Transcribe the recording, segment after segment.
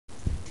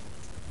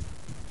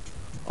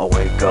I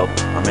wake up,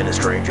 I'm in a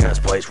strange ass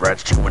place,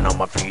 rats chewing on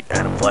my feet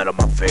and I'm flat on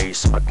my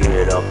face. I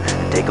get up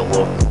and take a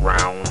look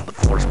around, the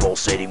floor's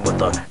pulsating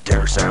with a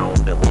terror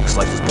sound. It looks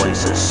like this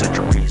place is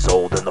centuries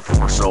old and the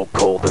floor's so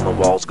cold and the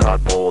walls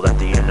got mold. At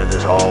the end of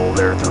this hall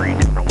there are 3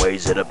 different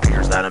ways. It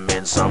appears that I'm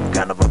in some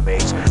kind of a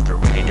maze through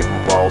many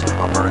different walls.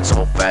 I'm running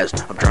so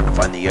fast, I'm trying to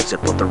find the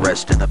exit, but the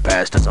rest in the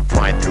past. As I'm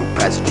flying through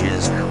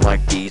passages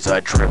like these, I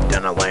tripped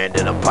and I land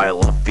in a pile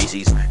of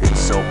feces.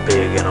 It's so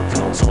big and I'm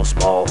feeling so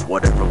small.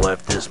 Whatever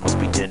left is must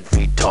be 10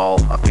 feet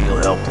tall. I feel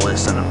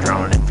helpless and I'm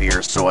drowning in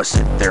fear, so I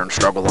sit there and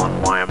struggle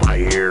on why am I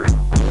here.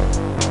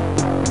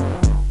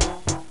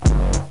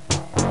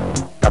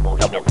 Double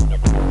bohemeth.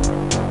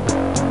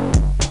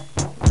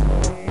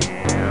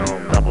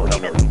 Double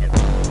bohemeth.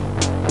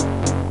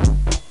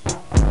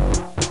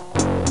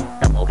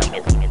 Double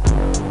bohemeth.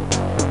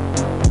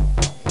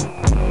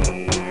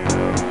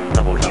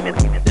 Double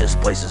bohemeth. This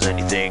place is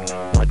anything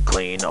but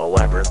clean. A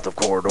labyrinth of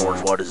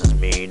corridors. What does this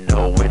mean?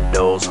 No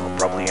windows. I'm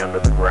probably under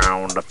the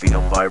ground. I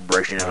feel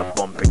vibration and a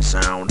bumping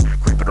sound.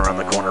 Creeping around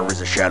the corner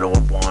is a shadow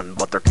of one,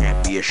 but there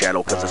can't be a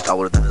shadow cause it's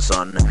taller than the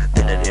sun.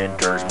 Then it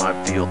enters my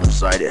field of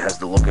sight. It has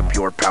the look of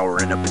pure power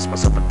and abyss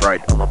myself in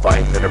fright. A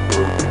leviathan, a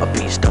brute, a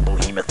beast, a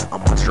bohemeth, a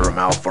monster of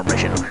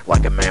malformation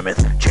like a mammoth.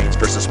 Chains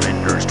for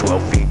suspenders,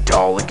 12 feet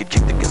tall. It could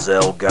kick the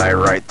gazelle guy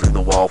right through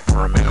the wall.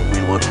 For a minute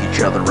we look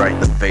each other right in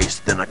the face.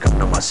 Then I come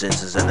to my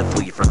senses and then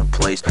flee from the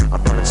place.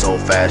 I'm running so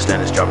fast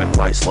and it's jogging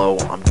quite slow.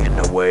 I'm getting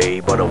away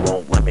but it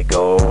won't let me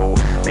go.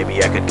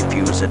 Maybe I could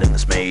confuse it in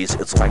this maze.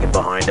 It's lagging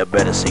behind, I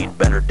bet it's seen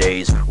better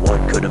days. What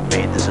could have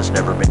made this has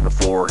never been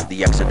before?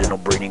 The accidental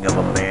breeding of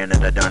a man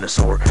and a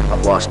dinosaur.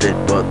 I've lost it,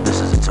 but this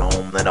is its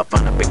home. Then I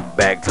find a big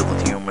bag filled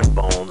with human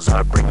bones.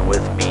 I bring it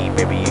with me,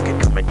 maybe it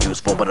could come in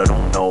useful, but I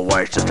don't know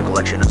why. It's just a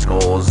collection of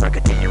skulls. I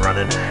continue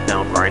running,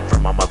 now I'm crying for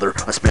my mother.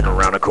 I spin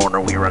around a corner,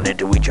 we run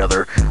into each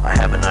other. I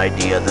have an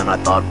idea, then I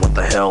thought, what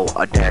the hell?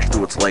 I dash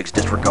through its legs,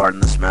 disregarding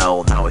the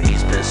smell. Now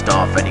he's pissed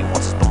off and he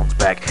wants his bones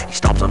back. He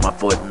stomps on my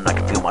foot and I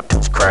can feel my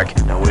toes crack.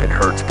 Now it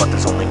hurts, but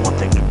there's only one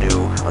thing to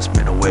do. I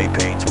spin away,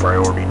 pain's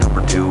priority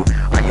number 2.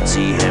 I can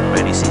see him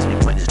and he sees me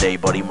plain as day,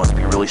 but he must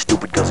be really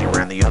stupid cause he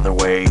ran the other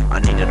way. I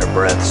needed a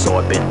breath, so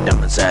I bent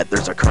down and sat.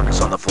 There's a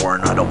carcass on the floor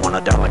and I don't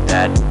wanna die like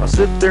that. I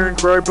sit there and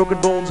cry, broken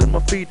bones in my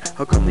feet.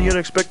 How come the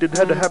unexpected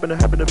had to happen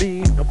to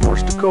me? I'm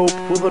forced to cope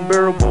with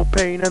unbearable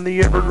pain and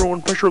the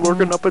ever-growing pressure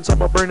lurking up inside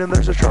my brain. And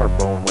there's a sharp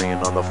bone laying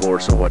on the floor,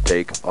 so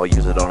I'll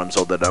use it on him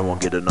so that I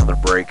won't get another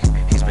break.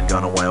 He's been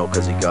gone a while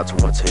cause he got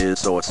what's his,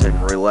 so I sit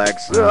and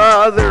relax.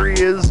 Ah, there he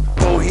is,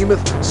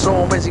 bohemeth, so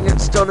amazing and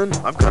stunning.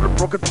 I've got a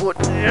broken foot,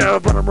 yeah,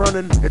 but I'm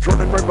running. It's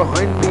running right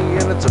behind me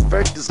and its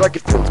effect is like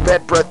it feels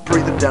bad breath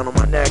breathing down on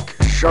my neck.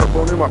 Sharp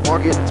bone in my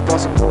pocket, it's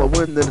possible I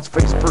win, then its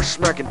face first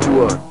smack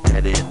into a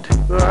dead end.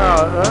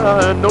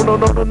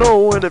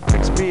 No, and it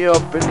picks me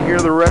up and here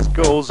the rest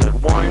goes. It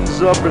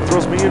winds up and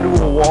throws me into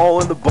a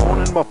wall and the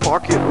bone in my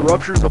pocket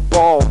ruptures a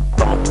ball.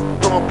 Thump,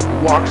 thump,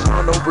 he walks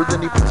on over,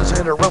 then he puts his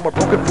hand around my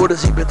broken foot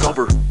as he bends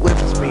over.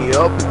 Lifts me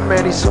up,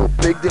 man he's so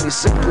big, then he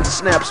simply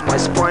snaps my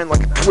spine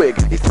like a twig.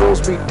 He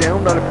throws me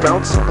down, not a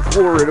bounce on the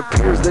floor. It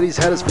appears that he's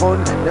had his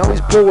fun, now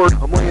he's bored.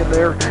 I'm laying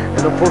there and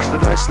I'm forced to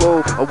die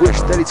slow. I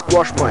wish that he'd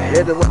squash my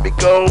head and let me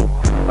go.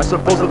 I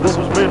suppose that this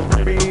was meant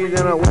for me,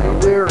 then I lay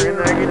there in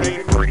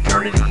agony for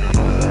eternity.